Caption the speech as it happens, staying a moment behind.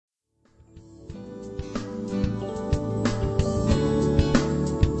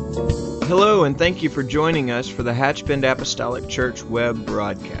Hello, and thank you for joining us for the Hatchbend Apostolic Church web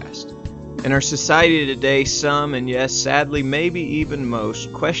broadcast. In our society today, some, and yes, sadly, maybe even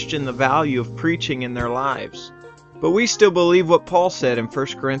most, question the value of preaching in their lives. But we still believe what Paul said in 1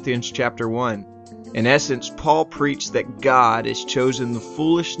 Corinthians chapter 1. In essence, Paul preached that God has chosen the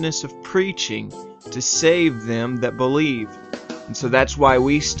foolishness of preaching to save them that believe. And so that's why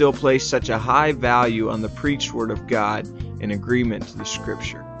we still place such a high value on the preached Word of God in agreement to the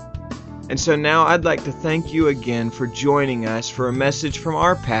Scripture. And so now I'd like to thank you again for joining us for a message from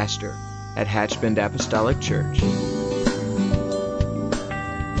our pastor at Hatchbend Apostolic Church. Book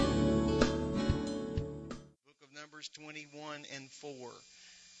of Numbers 21 and 4.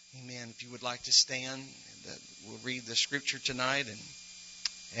 Amen. If you would like to stand, we'll read the scripture tonight and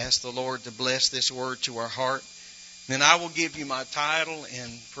ask the Lord to bless this word to our heart. Then I will give you my title,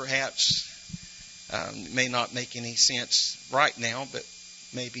 and perhaps it may not make any sense right now, but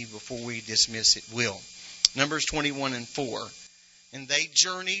maybe before we dismiss it will. Numbers 21 and 4. And they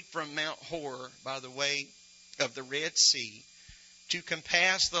journeyed from Mount Hor by the way of the Red Sea to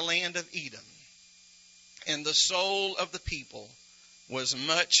compass the land of Edom. And the soul of the people was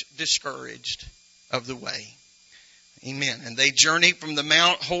much discouraged of the way. Amen. And they journeyed from the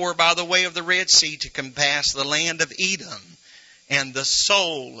Mount Hor by the way of the Red Sea to compass the land of Edom. And the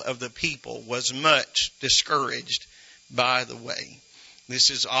soul of the people was much discouraged by the way.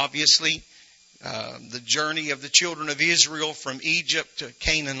 This is obviously the journey of the children of Israel from Egypt to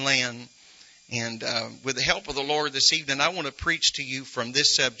Canaan land. And with the help of the Lord this evening, I want to preach to you from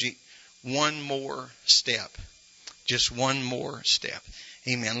this subject, one more step. Just one more step.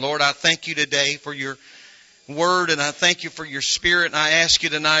 Amen. Lord, I thank you today for your word, and I thank you for your spirit. And I ask you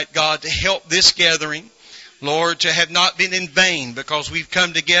tonight, God, to help this gathering, Lord, to have not been in vain, because we've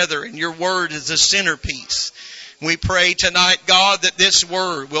come together and your word is the centerpiece. We pray tonight, God, that this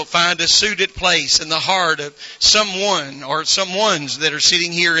word will find a suited place in the heart of someone or someones that are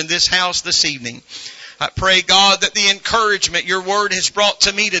sitting here in this house this evening. I pray, God, that the encouragement your word has brought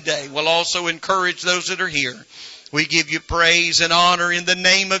to me today will also encourage those that are here. We give you praise and honor in the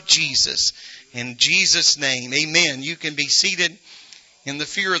name of Jesus. In Jesus' name, amen. You can be seated in the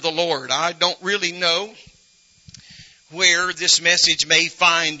fear of the Lord. I don't really know where this message may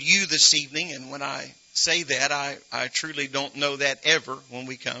find you this evening, and when I say that, I truly don't know that ever when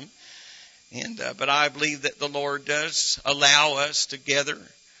we come. But I believe that the Lord does allow us to gather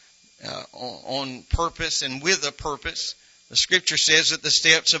on purpose and with a purpose. The Scripture says that the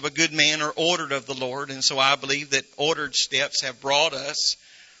steps of a good man are ordered of the Lord. And so I believe that ordered steps have brought us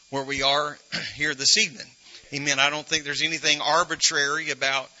where we are here this evening. Amen. I don't think there's anything arbitrary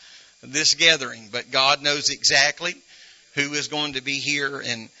about this gathering. But God knows exactly who is going to be here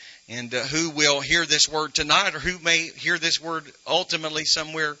and who will hear this word tonight, or who may hear this word ultimately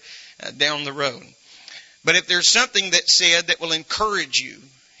somewhere down the road. But if there's something that's said that will encourage you,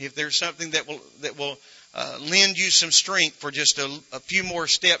 if there's something that will lend you some strength for just a few more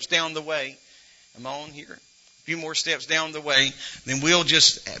steps down the way, am I on here? A few more steps down the way, then we'll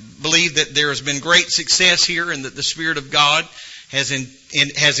just believe that there has been great success here, and that the Spirit of God has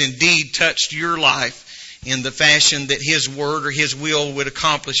indeed touched your life in the fashion that His Word or His will would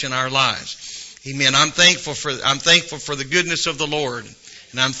accomplish in our lives. Amen. I'm thankful for the goodness of the Lord,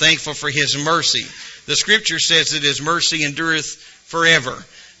 and I'm thankful for His mercy. The Scripture says that His mercy endureth forever.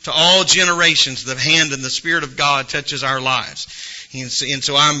 To all generations, the hand and the Spirit of God touches our lives. And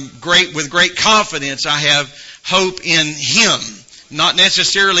so I'm with great confidence, I have hope in Him, not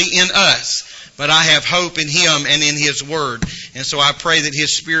necessarily in us, but I have hope in Him and in His Word. And so I pray that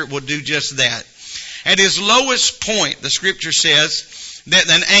His Spirit will do just that. At his lowest point, the Scripture says that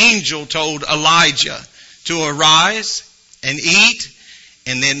an angel told Elijah to arise and eat,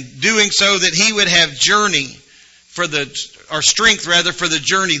 and then doing so that he would have strength for the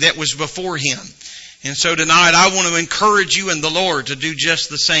journey that was before him. And so tonight I want to encourage you in the Lord to do just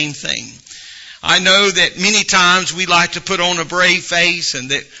the same thing. I know that many times we like to put on a brave face,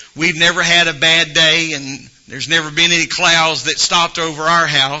 and that we've never had a bad day, and there's never been any clouds that stopped over our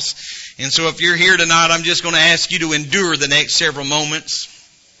house. And so if you're here tonight, I'm just going to ask you to endure the next several moments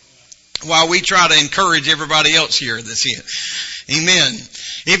while we try to encourage everybody else here this year. Amen.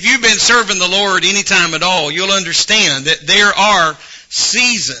 If you've been serving the Lord any time at all, you'll understand that there are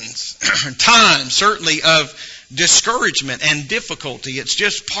seasons, times certainly of discouragement and difficulty. It's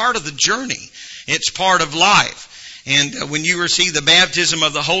just part of the journey. It's part of life. And when you receive the baptism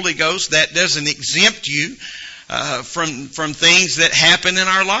of the Holy Ghost, that doesn't exempt you from things that happen in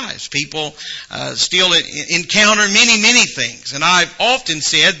our lives. People still encounter many things. And I've often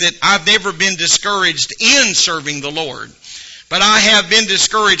said that I've never been discouraged in serving the Lord. but I have been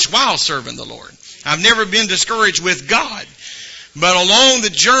discouraged while serving the Lord. I've never been discouraged with God. But along the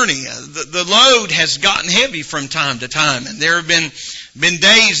journey, the load has gotten heavy from time to time. And there have been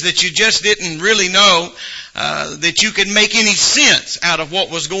days that you just didn't really know that you could make any sense out of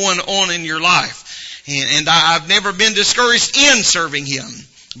what was going on in your life. And I've never been discouraged in serving Him,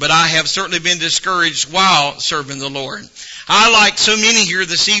 but I have certainly been discouraged while serving the Lord. I, like so many here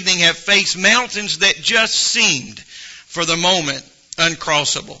this evening, have faced mountains that just seemed, for the moment,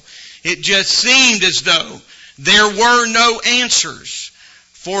 uncrossable. It just seemed as though there were no answers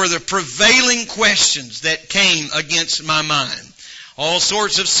for the prevailing questions that came against my mind. All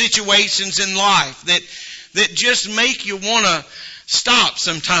sorts of situations in life that just make you want to stop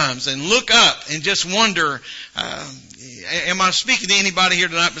sometimes and look up and just wonder, am I speaking to anybody here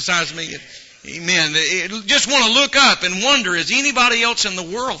tonight besides me? Amen. Just want to look up and wonder, is anybody else in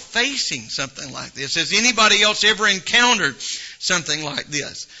the world facing something like this? Has anybody else ever encountered something like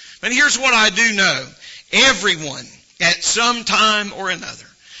this? But here's what I do know. Everyone, at some time or another,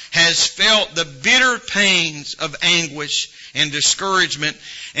 has felt the bitter pains of anguish and discouragement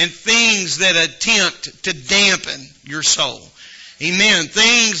and things that attempt to dampen your soul. Amen.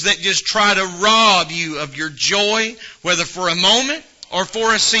 Things that just try to rob you of your joy, whether for a moment or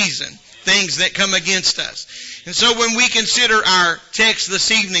for a season. Things that come against us. And so when we consider our text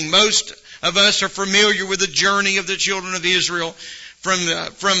this evening, most of us are familiar with the journey of the children of Israel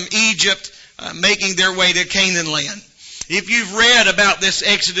from Egypt, making their way to Canaan land. If you've read about this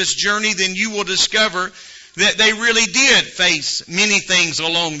Exodus journey, then you will discover that they really did face many things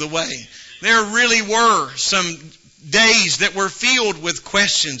along the way. There really were some days that were filled with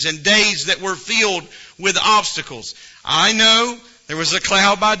questions and days that were filled with obstacles. I know there was a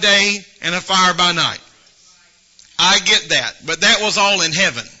cloud by day and a fire by night. I get that, but that was all in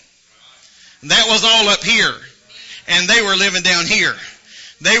heaven. That was all up here, and they were living down here.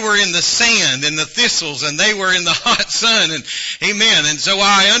 They were in the sand and the thistles, and they were in the hot sun, and amen. And so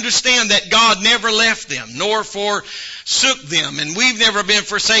I understand that God never left them, nor forsook them, and we've never been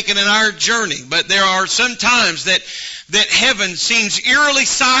forsaken in our journey. But there are some times that heaven seems eerily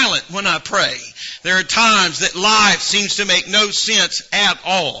silent when I pray. There are times that life seems to make no sense at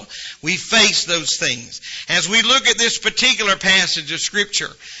all. We face those things. As we look at this particular passage of Scripture,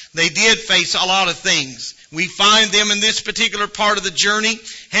 they did face a lot of things. We find them in this particular part of the journey.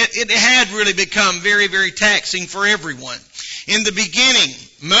 It had really become very, very taxing for everyone. In the beginning,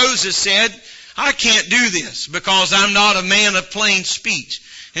 Moses said, I can't do this because I'm not a man of plain speech.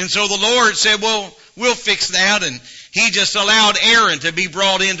 And so the Lord said, well, we'll fix that. And He just allowed Aaron to be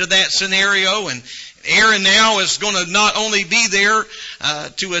brought into that scenario. And Aaron now is going to not only be there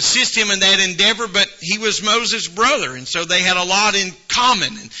to assist him in that endeavor, but he was Moses' brother. And so they had a lot in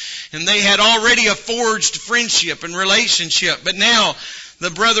common. And they had already a forged friendship and relationship. But now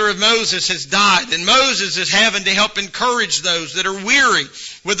the brother of Moses has died. And Moses is having to help encourage those that are weary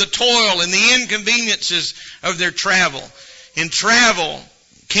with the toil and the inconveniences of their travel. And travel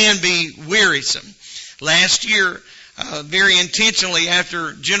can be wearisome. Last year, very intentionally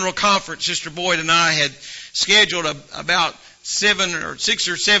after General Conference, Sister Boyd and I had scheduled about 6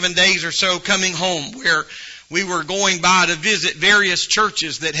 or 7 days or so coming home, where we were going by to visit various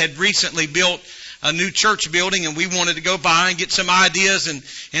churches that had recently built a new church building, and we wanted to go by and get some ideas, and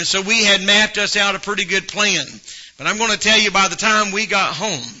so we had mapped us out a pretty good plan. But I'm going to tell you, by the time we got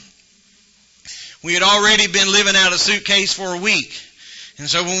home, we had already been living out a suitcase for a week. And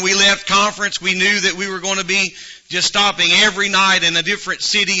so when we left conference, we knew that we were going to be just stopping every night in a different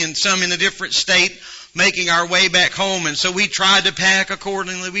city and some in a different state, making our way back home. And so we tried to pack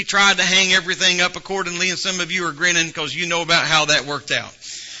accordingly. We tried to hang everything up accordingly. And some of you are grinning because you know about how that worked out.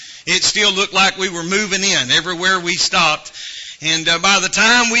 It still looked like we were moving in everywhere we stopped. And by the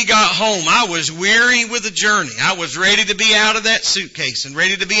time we got home, I was weary with the journey. I was ready to be out of that suitcase and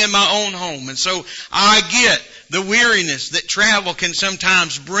ready to be in my own home. And so I get the weariness that travel can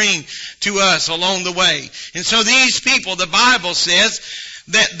sometimes bring to us along the way. And so these people, the Bible says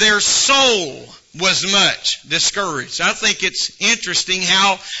that their soul was much discouraged. I think it's interesting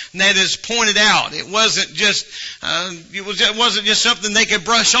how that is pointed out. It wasn't just something they could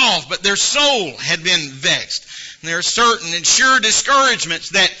brush off, but their soul had been vexed. And there are certain and sure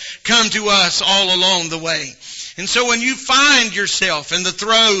discouragements that come to us all along the way. And so when you find yourself in the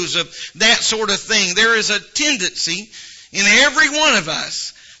throes of that sort of thing, there is a tendency in every one of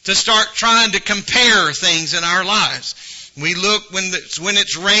us to start trying to compare things in our lives. We look when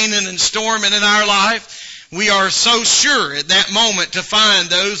it's raining and storming in our life. We are so sure at that moment to find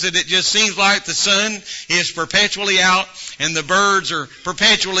those that it just seems like the sun is perpetually out and the birds are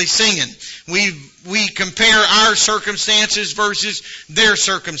perpetually singing. We compare our circumstances versus their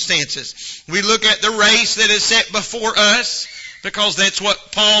circumstances. We look at the race that is set before us, because that's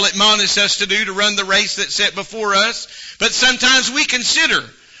what Paul admonished us to do, to run the race that's set before us. But sometimes we consider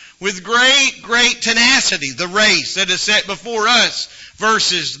with great tenacity the race that is set before us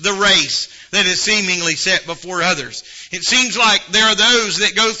versus the race that is seemingly set before others. It seems like there are those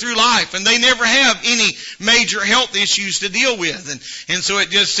that go through life and they never have any major health issues to deal with. And so it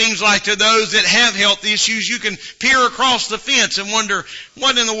just seems like to those that have health issues, you can peer across the fence and wonder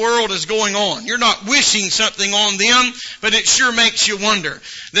what in the world is going on. You're not wishing something on them, but it sure makes you wonder.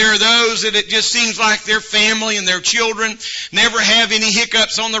 There are those that it just seems like their family and their children never have any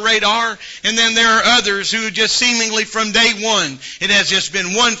hiccups on the radar. And then there are others who just seemingly from day one, it has just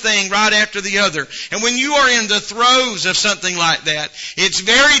been one thing right after the other. And when you are in the throes of something like that, it's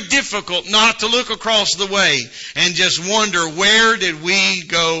very difficult not to look across the way and just wonder, where did we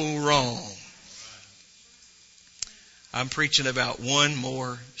go wrong? I'm preaching about one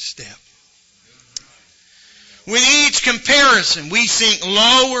more step. With each comparison, we sink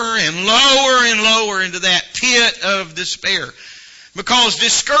lower and lower and lower into that pit of despair, because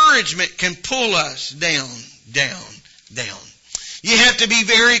discouragement can pull us down, down, down. You have to be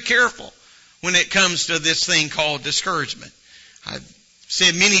very careful when it comes to this thing called discouragement. I've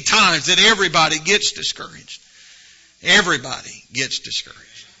said many times that everybody gets discouraged. Everybody gets discouraged.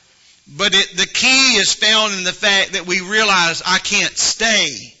 But the key is found in the fact that we realize I can't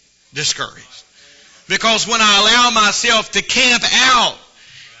stay discouraged. Because when I allow myself to camp out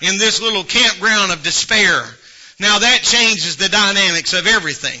in this little campground of despair, now that changes the dynamics of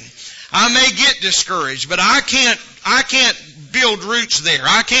everything. I may get discouraged, but I can't build roots there.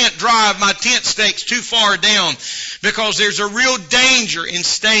 I can't drive my tent stakes too far down, because there's a real danger in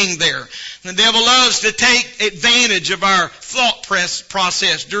staying there. The devil loves to take advantage of our thought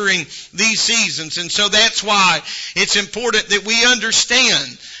process during these seasons. And so that's why it's important that we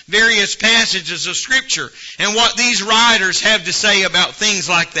understand various passages of Scripture and what these writers have to say about things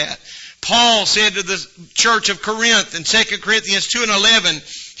like that. Paul said to the church of Corinth in 2 Corinthians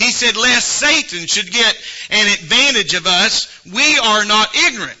 2:11, he said, lest Satan should get an advantage of us, we are not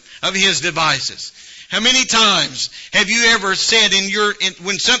ignorant of his devices. How many times have you ever said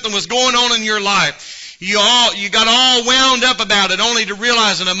when something was going on in your life, you got all wound up about it, only to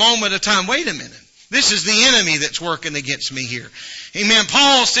realize in a moment of time, wait a minute, this is the enemy that's working against me here. Amen.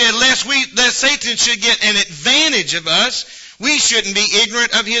 Paul said, lest Satan should get an advantage of us, we shouldn't be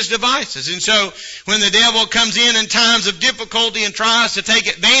ignorant of his devices. And so when the devil comes in times of difficulty and tries to take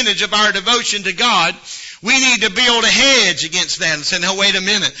advantage of our devotion to God, we need to build a hedge against that and say, no, wait a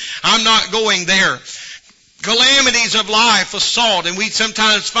minute, I'm not going there. Calamities of life assault, and we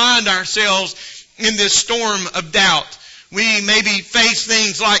sometimes find ourselves in this storm of doubt. We maybe face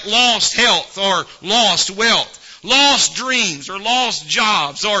things like lost health or lost wealth, lost dreams or lost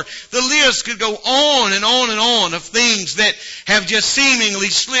jobs, or the list could go on and on and on of things that have just seemingly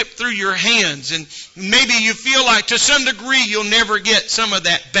slipped through your hands. And maybe you feel like to some degree you'll never get some of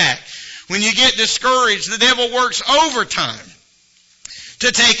that back. When you get discouraged, the devil works overtime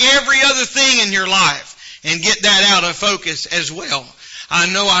to take every other thing in your life and get that out of focus as well. I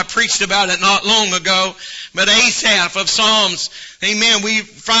know I preached about it not long ago, but Asaph of Psalms, amen, we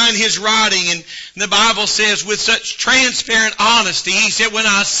find his writing, and the Bible says with such transparent honesty, he said, when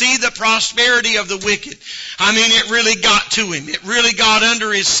I see the prosperity of the wicked, I mean, it really got to him. It really got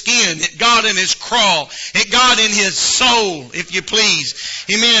under his skin. It got in his craw. It got in his soul, if you please.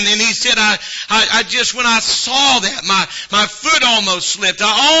 Amen. And he said, I just, when I saw that, my foot almost slipped.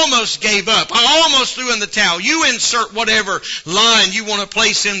 I almost gave up. I almost threw in the towel. You insert whatever line you want to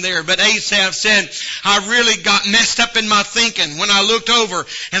place in there. But Asaph said, I really got messed up in my thinking when I looked over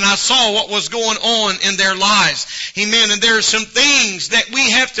and I saw what was going on in their lives. Amen. And there are some things that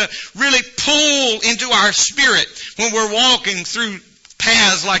we have to really pull into our spirit when we're walking through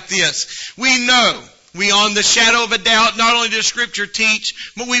paths like this. We know, beyond the shadow of a doubt, not only does Scripture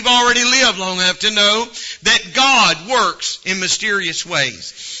teach, but we've already lived long enough to know that God works in mysterious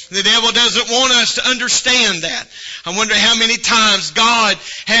ways. The devil doesn't want us to understand that. I wonder how many times God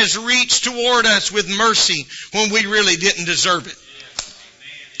has reached toward us with mercy when we really didn't deserve it.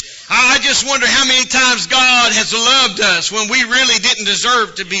 I just wonder how many times God has loved us when we really didn't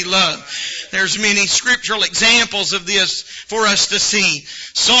deserve to be loved. There's many scriptural examples of this for us to see.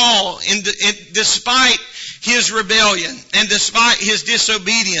 Saul, despite his rebellion and despite his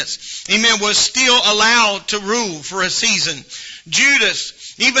disobedience, amen, was still allowed to rule for a season.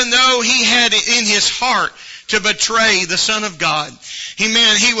 Judas, even though he had it in his heart to betray the Son of God.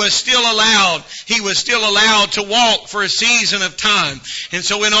 Amen. He was still allowed to walk for a season of time. And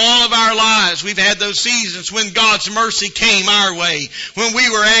so in all of our lives, we've had those seasons when God's mercy came our way, when we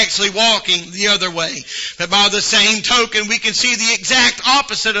were actually walking the other way. But by the same token, we can see the exact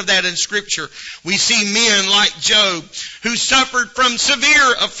opposite of that in Scripture. We see men like Job, who suffered from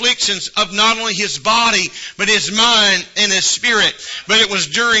severe afflictions of not only his body, but his mind and his spirit. But it was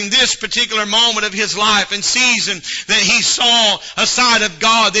during this particular moment of his life and season that he saw a side of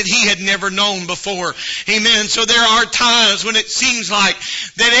God that he had never known before. Amen. So there are times when it seems like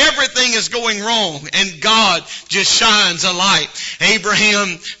that everything is going wrong and God just shines a light.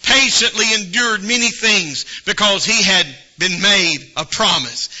 Abraham patiently endured many things because he had been made a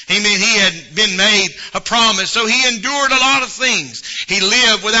promise. Amen. He had been made a promise. So he endured a lot of things. He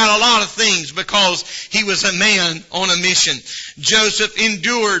lived without a lot of things because he was a man on a mission. Joseph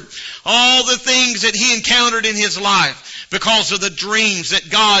endured all the things that he encountered in his life because of the dreams that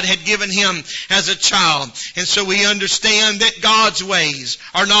God had given him as a child. And so we understand that God's ways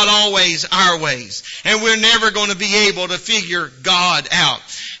are not always our ways. And we're never going to be able to figure God out.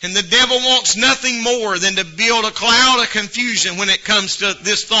 And the devil wants nothing more than to build a cloud of confusion when it comes to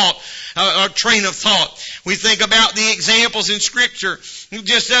this thought, or train of thought. We think about the examples in Scripture. It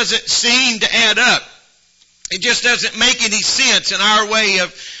just doesn't seem to add up. It just doesn't make any sense in our way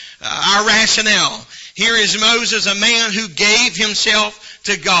of our rationale. Here is Moses, a man who gave himself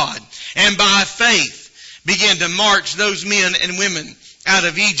to God, and by faith began to march those men and women out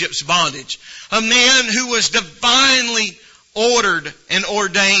of Egypt's bondage. A man who was divinely ordered and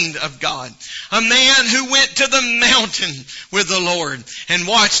ordained of God. A man who went to the mountain with the Lord and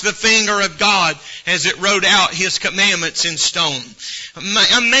watched the finger of God as it wrote out His commandments in stone.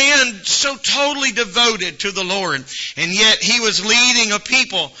 A man so totally devoted to the Lord, and yet he was leading a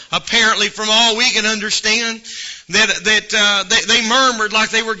people, apparently from all we can understand, that they murmured like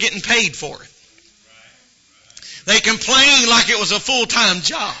they were getting paid for it. They complained like it was a full-time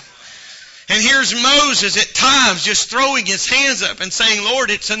job. And here's Moses at times just throwing his hands up and saying, Lord,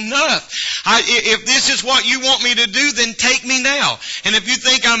 it's enough. If this is what you want me to do, then take me now. And if you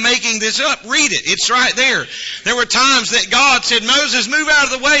think I'm making this up, read it. It's right there. There were times that God said, Moses, move out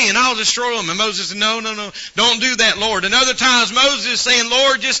of the way and I'll destroy them. And Moses said, no, don't do that, Lord. And other times Moses is saying,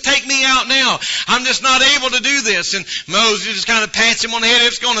 Lord, just take me out now. I'm just not able to do this. And Moses just kind of pats him on the head.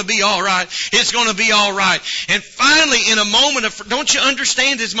 It's going to be all right. It's going to be all right. And finally, in a moment of, don't you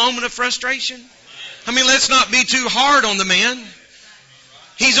understand his moment of frustration? I mean, let's not be too hard on the man.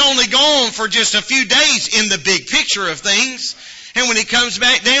 He's only gone for just a few days in the big picture of things. And when he comes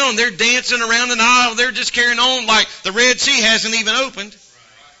back down, they're dancing around the Nile. They're just carrying on like the Red Sea hasn't even opened.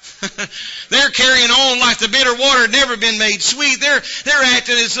 They're carrying on like the bitter water had never been made sweet. They're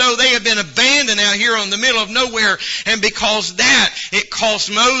acting as though they have been abandoned out here on the middle of nowhere. And because that, it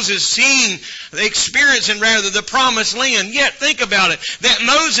cost Moses experiencing the promised land. Yet think about it, that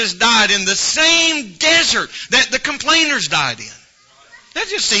Moses died in the same desert that the complainers died in. That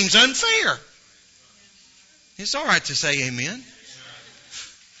just seems unfair. It's all right to say amen.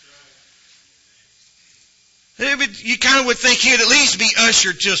 You kind of would think he'd at least be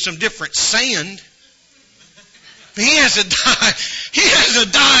ushered to some different sand. But he has to die. He has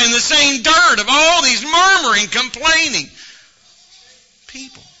to die in the same dirt of all these murmuring, complaining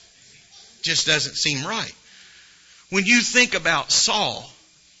people. Just doesn't seem right. When you think about Saul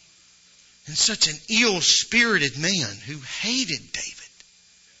and such an ill-spirited man who hated David,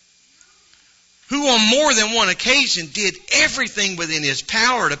 who on more than one occasion did everything within his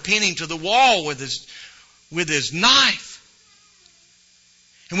power to pin him to the wall with his knife.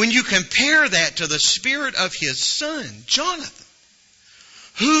 And when you compare that to the spirit of his son, Jonathan,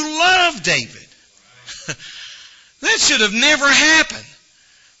 who loved David, that should have never happened.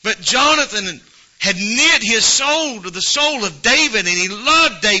 But Jonathan had knit his soul to the soul of David, and he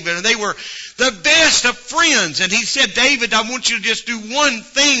loved David, and they were the best of friends. And he said, David, I want you to just do one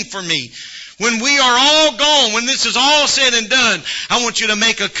thing for me. When we are all gone, when this is all said and done, I want you to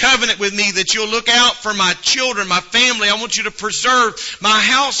make a covenant with me that you'll look out for my children, my family. I want you to preserve my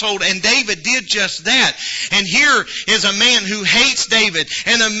household. And David did just that. And here is a man who hates David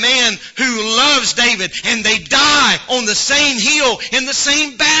and a man who loves David. And they die on the same hill in the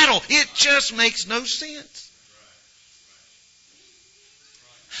same battle. It just makes no sense.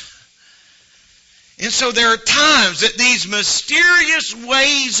 And so there are times that these mysterious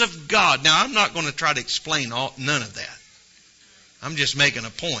ways of God. Now, I'm not going to try to explain none of that. I'm just making a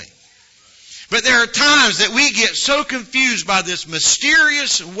point. But there are times that we get so confused by this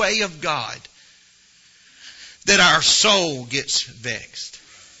mysterious way of God that our soul gets vexed.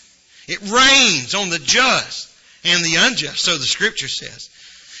 It rains on the just and the unjust, so the Scripture says.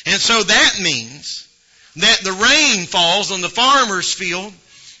 And so that means that the rain falls on the farmer's field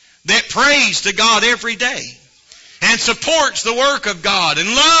that prays to God every day and supports the work of God and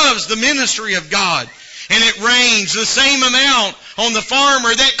loves the ministry of God. And it rains the same amount on the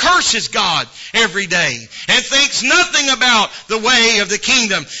farmer that curses God every day and thinks nothing about the way of the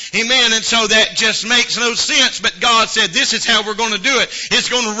kingdom. Amen. And so that just makes no sense. But God said, this is how we're going to do it. It's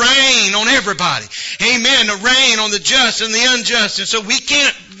going to rain on everybody. Amen. To rain on the just and the unjust. And so we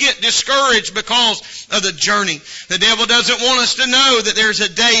can't get discouraged because of the journey. The devil doesn't want us to know that there's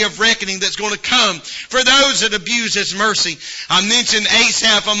a day of reckoning that's going to come for those that abuse His mercy. I mentioned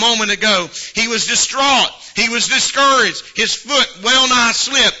Asaph a moment ago. He was distraught. He was discouraged. His foot well nigh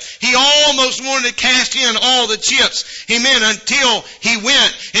slipped. He almost wanted to cast in all the chips. Amen. Until he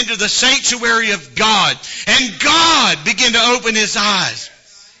went into the sanctuary of God. And God began to open his eyes.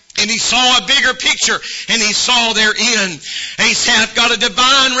 And he saw a bigger picture, and he saw therein. Asaph got a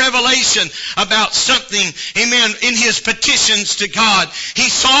divine revelation about something, amen, in his petitions to God. He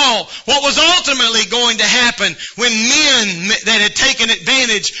saw what was ultimately going to happen when men that had taken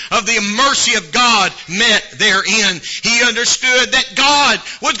advantage of the mercy of God met therein. He understood that God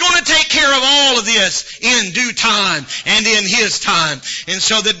was going to take care of all of this in due time and in His time. And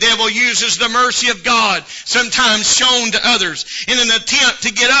so the devil uses the mercy of God, sometimes shown to others, in an attempt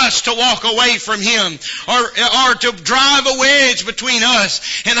to get us to walk away from Him, or to drive a wedge between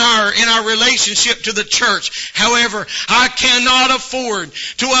us and our relationship to the church. However, I cannot afford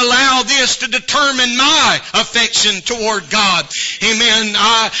to allow this to determine my affection toward God. Amen.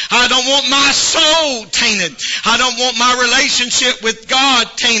 I don't want my soul tainted. I don't want my relationship with God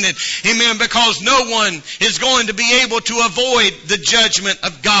tainted. Amen. Because no one is going to be able to avoid the judgment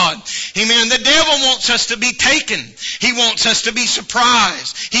of God. Amen. The devil wants us to be taken. He wants us to be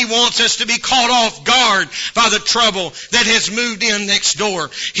surprised. He wants us to be caught off guard by the trouble that has moved in next door.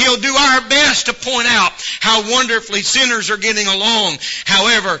 He'll do our best to point out how wonderfully sinners are getting along.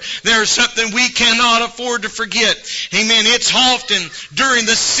 However, there's something we cannot afford to forget. Amen. It's often during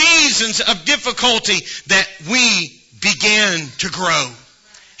the seasons of difficulty that we begin to grow.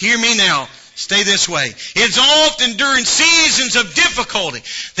 Hear me now. Stay this way. It's often during seasons of difficulty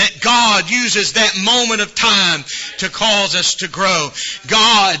that God uses that moment of time to cause us to grow.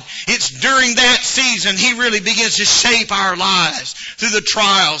 God, it's during that season He really begins to shape our lives through the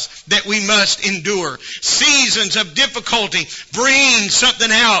trials that we must endure. Seasons of difficulty bring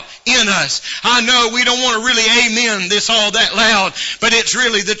something out in us. I know we don't want to really amen this all that loud, but it's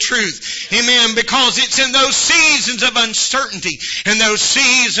really the truth. Amen. Because it's in those seasons of uncertainty and those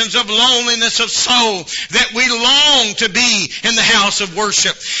seasons of loneliness of soul that we long to be in the house of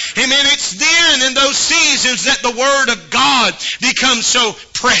worship. Amen. It's then in those seasons that the Word of God becomes so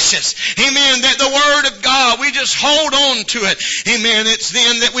precious. Amen. That the Word of God, we just hold on to it. Amen. It's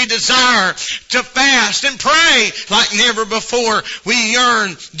then that we desire to fast and pray like never before. We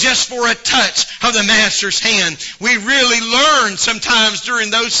yearn just for a touch of the Master's hand. We really learn sometimes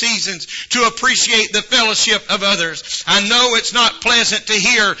during those seasons to appreciate the fellowship of others. I know it's not pleasant to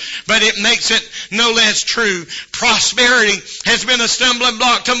hear, but it makes it no less true. Prosperity has been a stumbling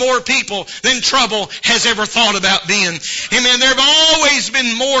block to more people than trouble has ever thought about being. Amen. There have always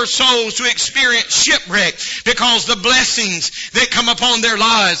been more souls to experience shipwreck because the blessings that come upon their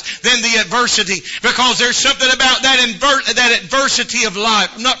lives than the adversity. Because there's something about that adversity of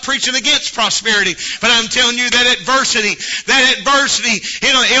life. I'm not preaching against prosperity, but I'm telling you that adversity,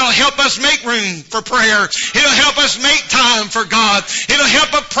 it'll help us make room for prayer. It'll help us make time for God. It'll help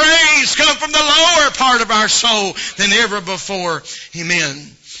a praise come from the lower part of our soul than ever before. Amen.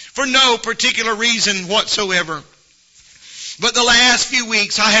 For no particular reason whatsoever. But the last few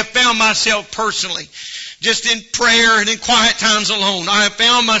weeks I have found myself personally just in prayer and in quiet times alone. I have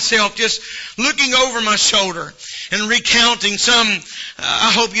found myself just looking over my shoulder and recounting some,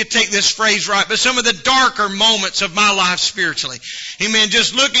 I hope you take this phrase right, but some of the darker moments of my life spiritually. Amen.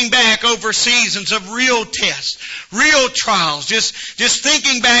 Just looking back over seasons of real tests, real trials, just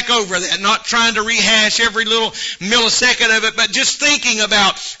thinking back over that, not trying to rehash every little millisecond of it, but just thinking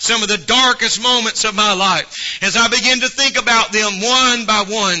about some of the darkest moments of my life. As I begin to think about them one by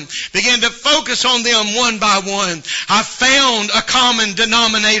one, begin to focus on them one by one, I found a common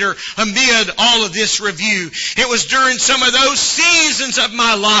denominator amid all of this review. It was during some of those seasons of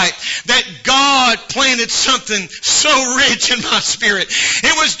my life that God planted something so rich in my spirit. Spirit.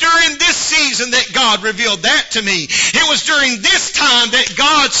 It was during this season that God revealed that to me. It was during this time that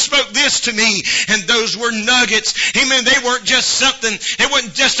God spoke this to me. And those were nuggets. Amen. They weren't just something. It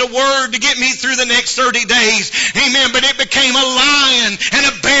wasn't just a word to get me through the next 30 days. Amen. But it became a lion and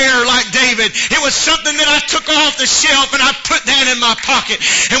a bear like David. It was something that I took off the shelf and I put that in my pocket.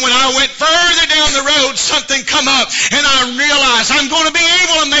 And when I went further down the road, something come up and I realized I'm going to be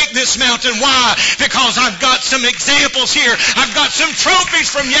able to make this mountain. Why? Because I've got some examples here. I've got some trophies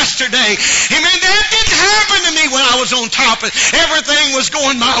from yesterday. Amen. That didn't happen to me when I was on top of it. Everything was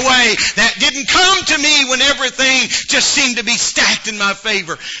going my way. That didn't come to me when everything just seemed to be stacked in my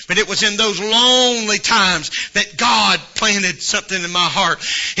favor. But it was in those lonely times that God planted something in my heart.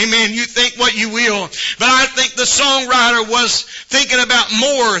 Amen. You think what you will, but I think the songwriter was thinking about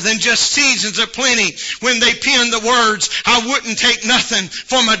more than just seasons of plenty when they penned the words, I wouldn't take nothing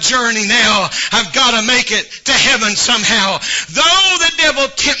for my journey now. I've got to make it to heaven somehow. Though the devil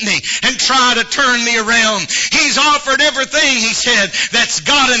tempt me and try to turn me around, he's offered everything, he said, that's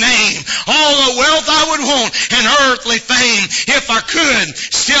got a name. All the wealth I would want and earthly fame. If I could,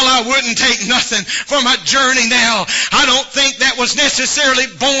 still I wouldn't take nothing for my journey now. I don't think that was necessarily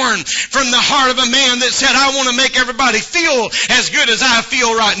born from the heart of a man that said, I want to make everybody feel as good as I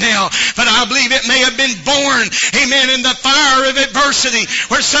feel right now. But I believe it may have been born, amen, in the fire of adversity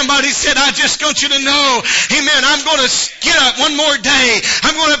where somebody said, I just want you to know, amen, I'm going to get up one more day.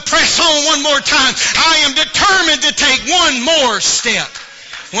 I'm going to press on one more time. I am determined to take one more step.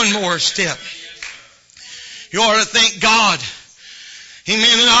 One more step. You ought to thank God.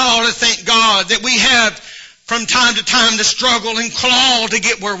 Amen. And I ought to thank God that we have from time to time to struggle and claw to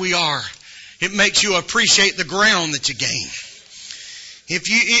get where we are. It makes you appreciate the ground that you gain.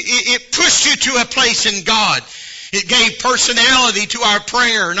 It pushed you to a place in God. It gave personality to our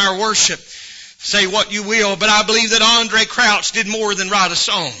prayer and our worship. Say what you will, but I believe that Andre Crouch did more than write a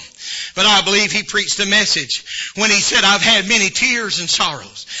song. But I believe he preached a message when he said, I've had many tears and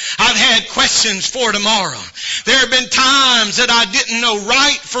sorrows. I've had questions for tomorrow. There have been times that I didn't know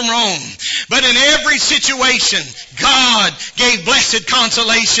right from wrong. But in every situation, God gave blessed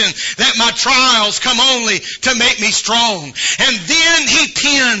consolation that my trials come only to make me strong. And then he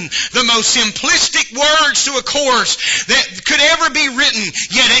penned the most simplistic words to a chorus that could ever be written,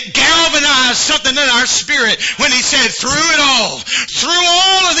 yet it galvanized something in our spirit when he said, through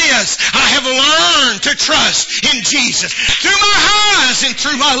all of this, I have learned to trust in Jesus. Through my highs and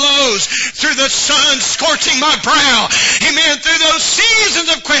through my lows, through the sun scorching my brow, amen, through those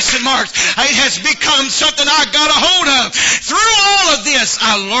seasons of question marks, it has become something I got a hold of. Through all of this,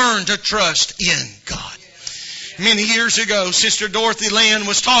 I learned to trust in God. Many years ago, Sister Dorothy Land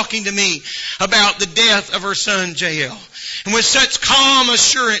was talking to me about the death of her son, J.L. And with such calm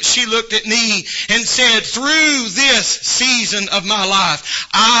assurance, she looked at me and said, through this season of my life,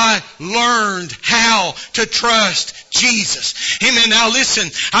 I learned how to trust Jesus. Amen. Now listen,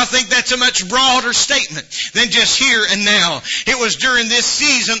 I think that's a much broader statement than just here and now. It was during this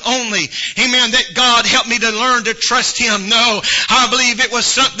season only, amen, that God helped me to learn to trust Him. No, I believe it was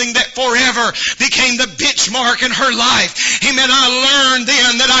something that forever became the benchmark in her life. Amen. I learned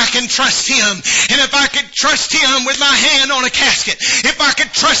then that I can trust Him. And if I could trust Him with my hand on a casket, if I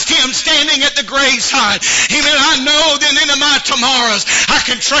could trust Him standing at the graveside, amen, I know then into my tomorrows I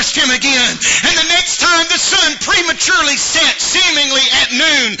can trust Him again. And the next time the sun prematurely sets, seemingly at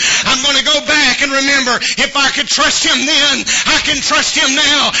noon, I'm going to go back and remember, if I could trust Him then, I can trust Him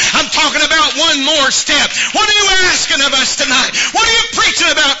now. I'm talking about one more step. What are you asking of us tonight? What are you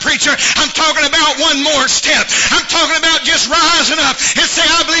preaching about, preacher? I'm talking about one more step. I'm talking about just rising up and say,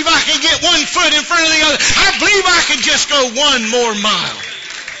 I believe I can get one foot in front of the other. I believe I can just go one more mile.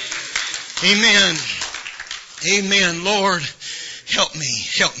 Amen. Amen. Lord, help me.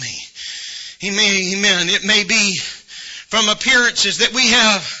 Help me. Amen. Amen. It may be from appearances that we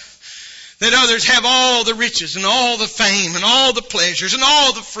have, that others have all the riches and all the fame and all the pleasures and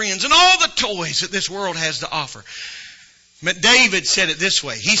all the friends and all the toys that this world has to offer. But David said it this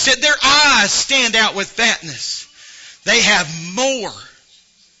way. He said, their eyes stand out with fatness. They have more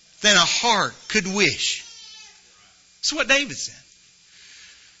than a heart could wish. That's what David said.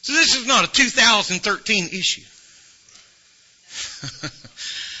 So this is not a 2013 issue.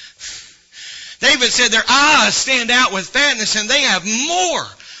 David said their eyes stand out with fatness and they have more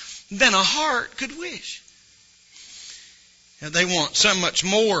than a heart could wish. And they want so much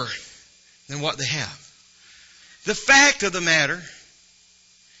more than what they have. The fact of the matter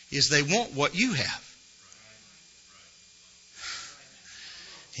is they want what you have.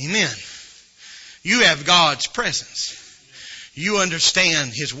 Amen. You have God's presence. You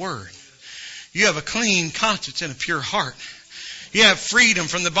understand His Word. You have a clean conscience and a pure heart. You have freedom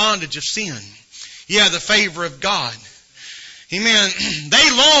from the bondage of sin. You have the favor of God. Amen. They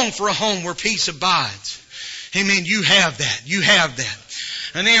long for a home where peace abides. Amen. You have that. You have that.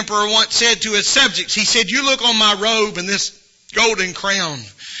 An emperor once said to his subjects, he said, you look on my robe and this golden crown,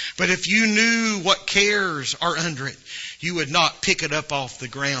 but if you knew what cares are under it, you would not pick it up off the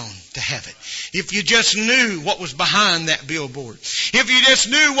ground to have it. If you just knew what was behind that billboard. If you just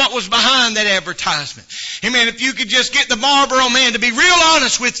knew what was behind that advertisement. Amen. If you could just get the Marlboro man to be real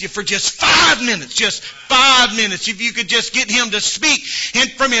honest with you for just 5 minutes. Just 5 minutes. If you could just get him to speak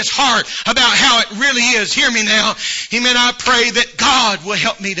from his heart about how it really is. Hear me now. Amen. I pray that God will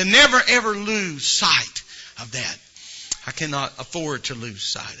help me to never ever lose sight of that. I cannot afford to lose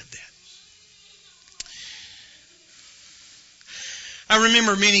sight of that. I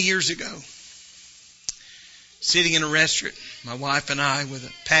remember many years ago sitting in a restaurant, my wife and I, with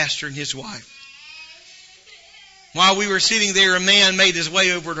a pastor and his wife. While we were sitting there, a man made his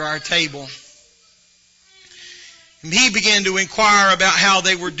way over to our table. And he began to inquire about how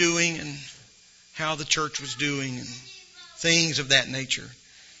they were doing and how the church was doing and things of that nature.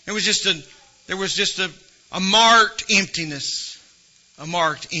 There was just a marked emptiness. A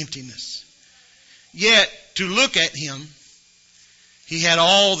marked emptiness. Yet, to look at him, he had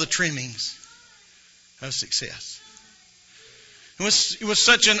all the trimmings of success. It was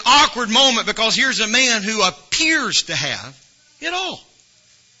such an awkward moment because here's a man who appears to have it all.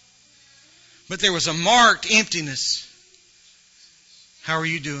 But there was a marked emptiness. How are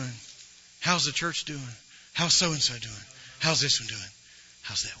you doing? How's the church doing? How's so-and-so doing? How's this one doing?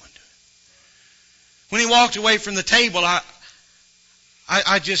 How's that one doing? When he walked away from the table,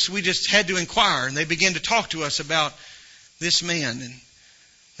 we just had to inquire, and they began to talk to us about this man, and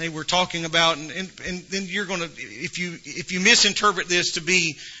they were talking about, and then you're going to, if you misinterpret this to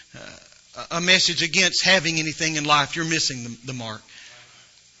be a message against having anything in life, you're missing the mark.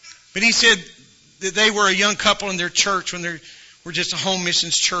 But he said that they were a young couple in their church when they were just a home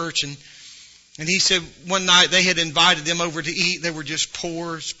missions church, and he said one night they had invited them over to eat. They were just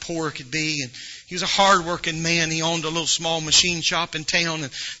poor as poor could be. And he was a hard-working man. He owned a little small machine shop in town,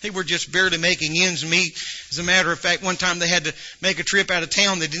 and they were just barely making ends meet. As a matter of fact, one time they had to make a trip out of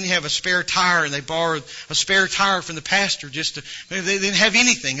town. They didn't have a spare tire, and they borrowed a spare tire from the pastor they didn't have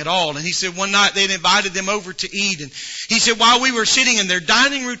anything at all. And he said one night they had invited them over to eat. And he said while we were sitting in their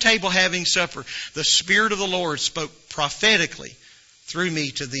dining room table having supper, the Spirit of the Lord spoke prophetically through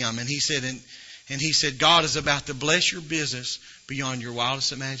me to them. And he said, God is about to bless your business beyond your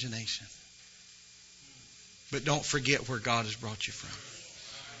wildest imagination. But don't forget where God has brought you from.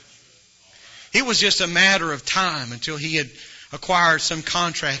 It was just a matter of time until he had acquired some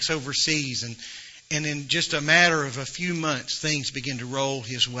contracts overseas. And in just a matter of a few months, things began to roll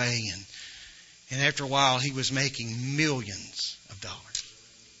his way. And after a while, he was making millions of dollars.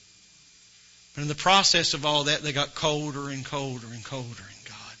 But in the process of all that, they got colder and colder and colder in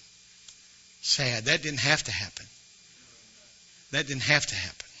God. Sad. That didn't have to happen. That didn't have to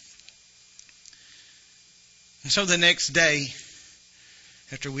happen. And so the next day,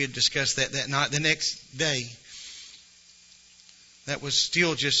 after we had discussed that night, the next day, that was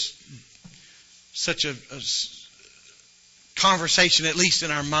still just such a conversation, at least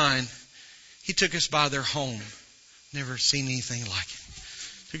in our mind. He took us by their home. Never seen anything like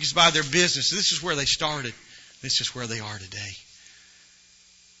it. Took us by their business. This is where they started. This is where they are today.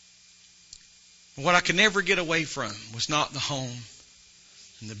 What I could never get away from was not the home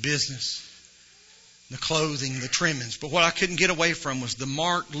and the business, the clothing, the trimmings. But what I couldn't get away from was the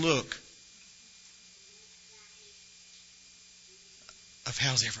marked look of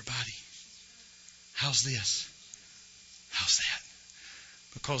how's everybody? How's this? How's that?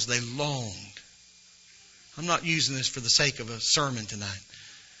 Because they longed. I'm not using this for the sake of a sermon tonight.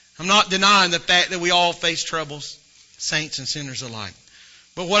 I'm not denying the fact that we all face troubles, saints and sinners alike.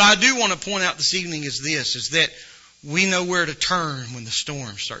 But what I do want to point out this evening is this, is that we know where to turn when the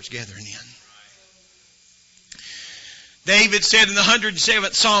storm starts gathering in. David said in the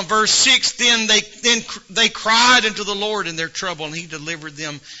 107th Psalm, verse 6, Then they cried unto the Lord in their trouble, and He delivered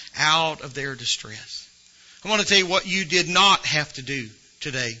them out of their distress. I want to tell you what you did not have to do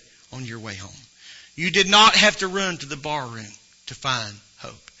today on your way home. You did not have to run to the bar room to find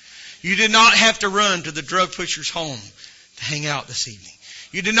hope. You did not have to run to the drug pusher's home to hang out this evening.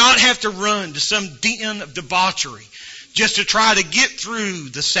 You did not have to run to some den of debauchery just to try to get through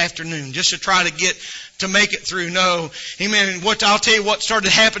this afternoon, just to try to make it through. No. Amen. I'll tell you what started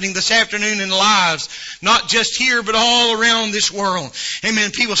happening this afternoon in lives, not just here, but all around this world.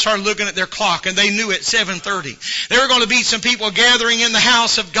 Amen. People started looking at their clock and they knew at 7:30 there were going to be some people gathering in the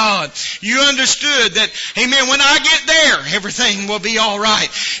house of God. You understood that, amen, when I get there, everything will be all right.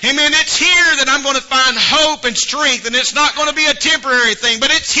 Amen. It's here that I'm going to find hope and strength, and it's not going to be a temporary thing, but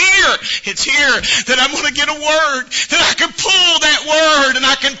it's here. It's here that I'm going to get a word, that I can pull that word and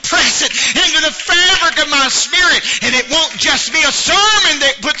I can press it into the fabric of my spirit, and it won't just be a sermon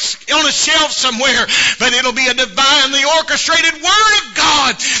that puts on a shelf somewhere, but it'll be a divinely orchestrated Word of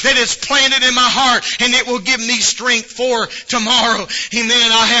God that is planted in my heart, and it will give me strength for tomorrow. Amen.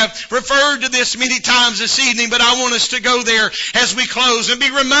 I have referred to this many times this evening, but I want us to go there as we close and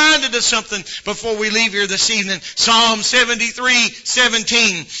be reminded of something before we leave here this evening. Psalm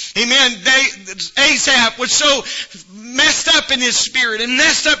 73:17. Amen. Asaph was so messed up in his spirit and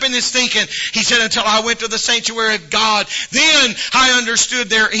messed up in his thinking. He said, until I went to the sanctuary of God, then I understood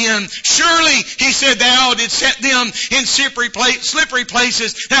their end. Surely, he said, thou didst set them in slippery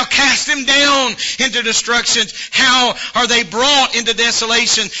places. Thou cast them down into destruction. How are they brought into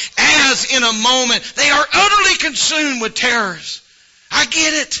desolation? As in a moment, they are utterly consumed with terrors. I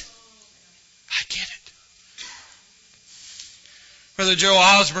get it. I get it. Brother Joe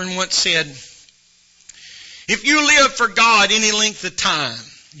Osborne once said, if you live for God any length of time,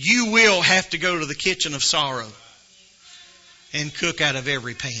 you will have to go to the kitchen of sorrow and cook out of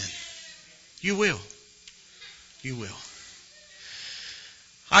every pan. You will. You will.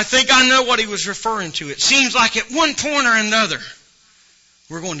 I think I know what he was referring to. It seems like at one point or another,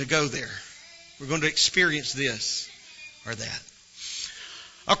 we're going to go there. We're going to experience this or that.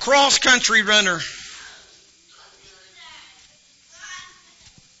 A cross-country runner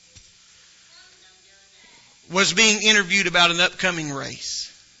was being interviewed about an upcoming race.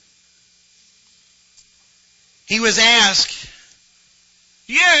 He was asked,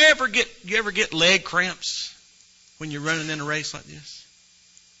 do you ever get leg cramps when you're running in a race like this?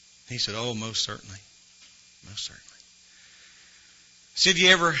 He said, oh, most certainly. Most certainly. He said, you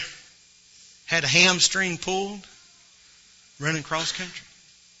ever had a hamstring pulled running cross country?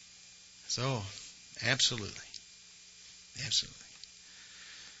 I said, oh, absolutely. Absolutely.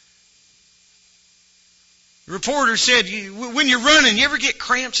 The reporter said, when you're running, you ever get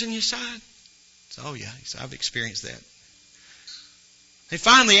cramps in your side? I said, oh, yeah. He said, I've experienced that. They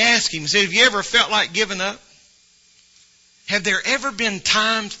finally asked him, said, have you ever felt like giving up? Have there ever been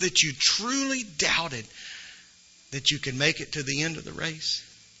times that you truly doubted that you could make it to the end of the race?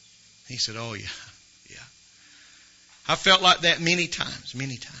 He said, oh, yeah. Yeah. I felt like that many times,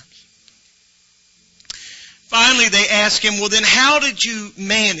 many times. Finally, they asked him, well, then how did you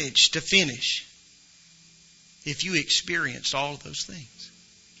manage to finish if you experienced all of those things?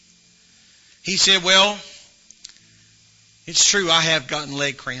 He said, well, it's true, I have gotten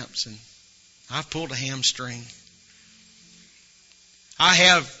leg cramps and I've pulled a hamstring. I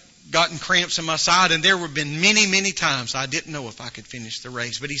have gotten cramps in my side, and there have been many, many times I didn't know if I could finish the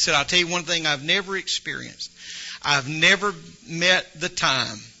race. But he said, I'll tell you one thing I've never experienced. I've never met the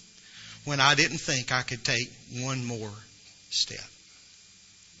time when I didn't think I could take one more step.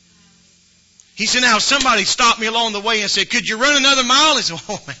 He said, now, if somebody stopped me along the way and said, could you run another mile? He said,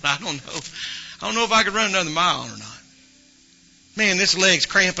 oh, man, I don't know. I don't know if I could run another mile or not. Man, this leg's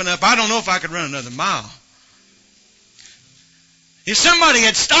cramping up. I don't know if I could run another mile. If somebody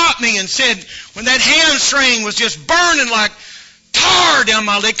had stopped me and said, when that hamstring was just burning like tar down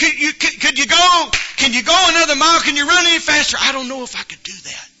my leg, could you go? Can you go another mile? Can you run any faster? I don't know if I could do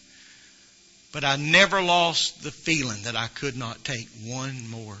that. But I never lost the feeling that I could not take one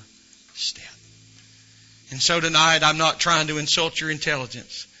more step. And so tonight, I'm not trying to insult your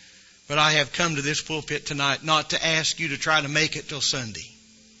intelligence, but I have come to this pulpit tonight not to ask you to try to make it till Sunday.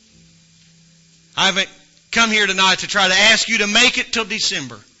 I haven't come here tonight to try to ask you to make it till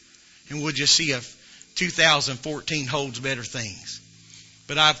December, and we'll just see if 2014 holds better things.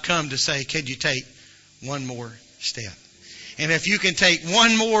 But I've come to say, could you take one more step? And if you can take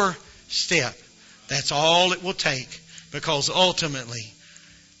one more step, that's all it will take, because ultimately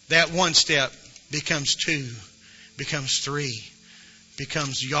that one step becomes 2, becomes 3,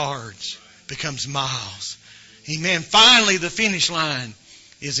 becomes yards, becomes miles. Amen. Finally, the finish line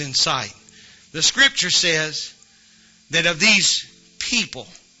is in sight. The Scripture says that of these people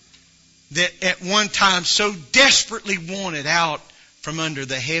that at one time so desperately wanted out from under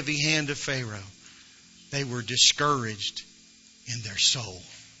the heavy hand of Pharaoh, they were discouraged in their soul.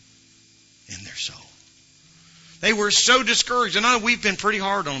 In their soul. They were so discouraged. And I know we've been pretty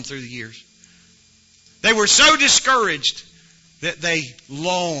hard on them through the years. They were so discouraged that they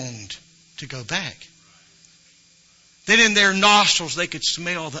longed to go back. Then in their nostrils they could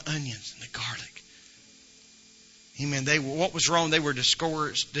smell the onions and the garlic. Amen. What was wrong? They were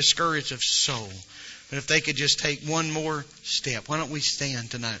discouraged of soul. But if they could just take one more step. Why don't we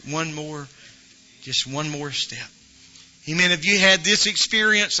stand tonight? Just one more step. Amen. If you had this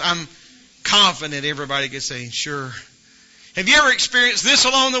experience, I'm confident everybody could say, sure. Have you ever experienced this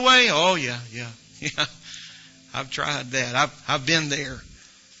along the way? Oh, yeah. I've tried that. I've been there.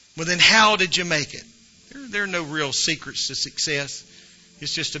 Well, then how did you make it? There are no real secrets to success.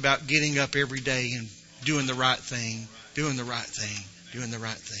 It's just about getting up every day and doing the right thing, doing the right thing, doing the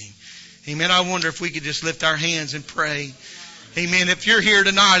right thing. Amen. I wonder if we could just lift our hands and pray. Amen. If you're here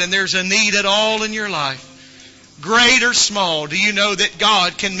tonight and there's a need at all in your life, great or small, do you know that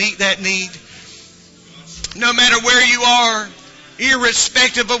God can meet that need? No matter where you are,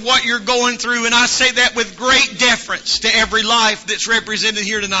 irrespective of what you're going through. And I say that with great deference to every life that's represented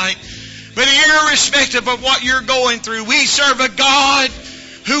here tonight. But irrespective of what you're going through, we serve a God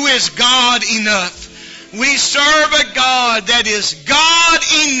who is God enough. We serve a God that is God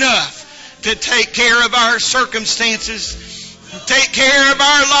enough to take care of our circumstances, take care of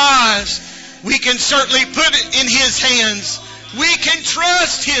our lives. We can certainly put it in His hands. We can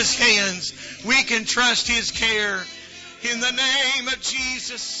trust His hands. We can trust His care. In the name of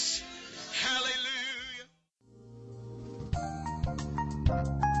Jesus. Hallelujah.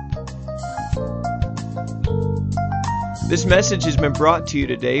 This message has been brought to you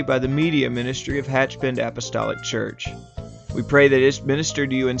today by the media ministry of Hatchbend Apostolic Church. We pray that it's ministered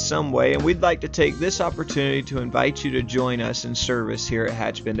to you in some way, and we'd like to take this opportunity to invite you to join us in service here at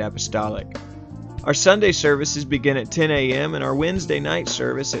Hatchbend Apostolic. Our Sunday services begin at 10 a.m. and our Wednesday night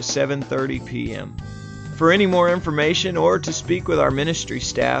service at 7:30 p.m. For any more information or to speak with our ministry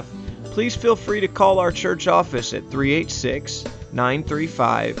staff, please feel free to call our church office at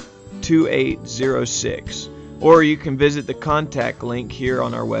 386-935-2806, or you can visit the contact link here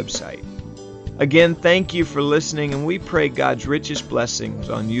on our website. Again, thank you for listening, and we pray God's richest blessings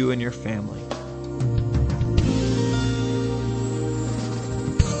on you and your family.